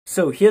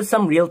So here's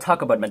some real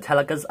talk about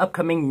Metallica's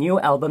upcoming new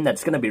album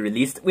that's gonna be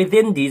released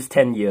within these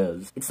 10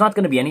 years. It's not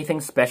gonna be anything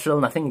special,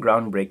 nothing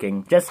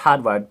groundbreaking, just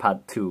Hardwired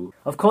Part 2.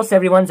 Of course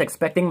everyone's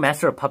expecting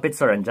Master of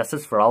Puppets or And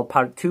Justice for All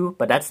Part 2,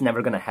 but that's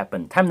never gonna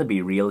happen. Time to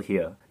be real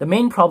here. The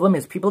main problem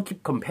is people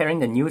keep comparing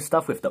the new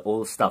stuff with the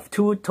old stuff,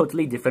 two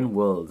totally different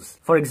worlds.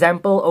 For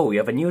example, oh, we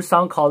have a new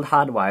song called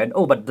Hardwired,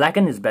 oh, but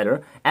Blackened is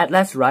better. At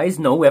Last Rise,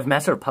 no, we have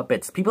Master of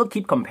Puppets. People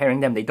keep comparing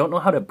them, they don't know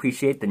how to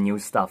appreciate the new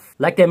stuff.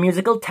 Like their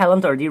musical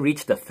talent already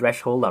reached the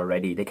threshold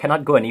already, they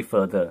cannot go any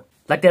further.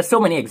 Like there's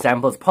so many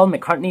examples, Paul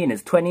McCartney in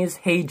his 20s,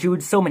 Hey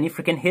Jude, so many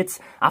freaking hits.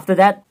 After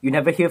that, you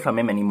never hear from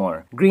him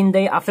anymore. Green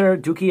Day, after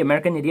Dookie,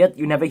 American Idiot,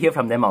 you never hear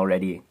from them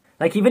already.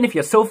 Like even if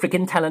you're so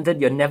freaking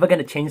talented, you're never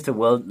gonna change the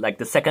world like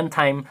the second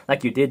time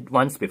like you did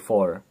once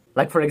before.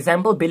 Like for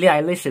example, Billie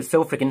Eilish is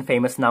so freaking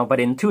famous now, but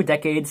in 2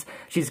 decades,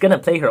 she's gonna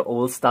play her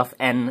old stuff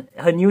and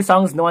her new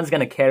songs no one's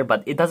gonna care,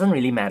 but it doesn't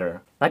really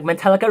matter. Like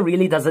Metallica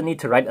really doesn't need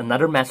to write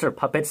another Master of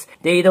Puppets,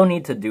 they don't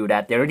need to do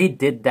that, they already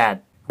did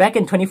that. Back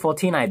in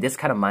 2014, I had this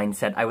kind of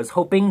mindset. I was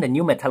hoping the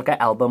new Metallica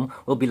album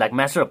will be like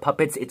Master of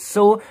Puppets. It's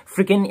so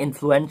freaking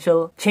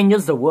influential,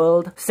 changes the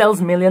world, sells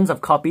millions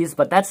of copies,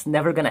 but that's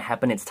never gonna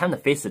happen. It's time to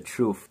face the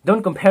truth.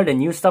 Don't compare the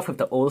new stuff with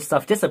the old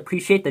stuff. Just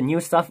appreciate the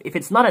new stuff. If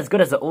it's not as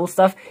good as the old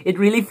stuff, it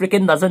really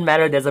freaking doesn't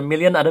matter. There's a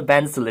million other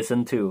bands to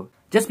listen to.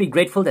 Just be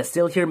grateful they're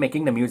still here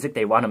making the music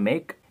they want to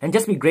make. And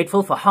just be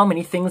grateful for how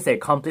many things they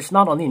accomplished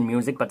not only in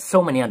music but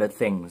so many other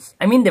things.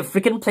 I mean, they've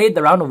freaking played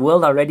around the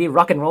world already,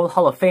 Rock and Roll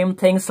Hall of Fame,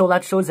 playing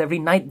sold-out shows every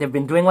night. They've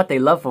been doing what they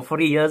love for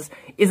 40 years.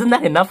 Isn't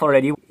that enough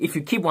already? If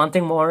you keep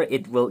wanting more,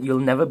 you'll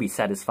never be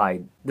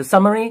satisfied. The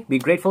summary, be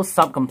grateful,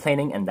 stop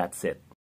complaining, and that's it.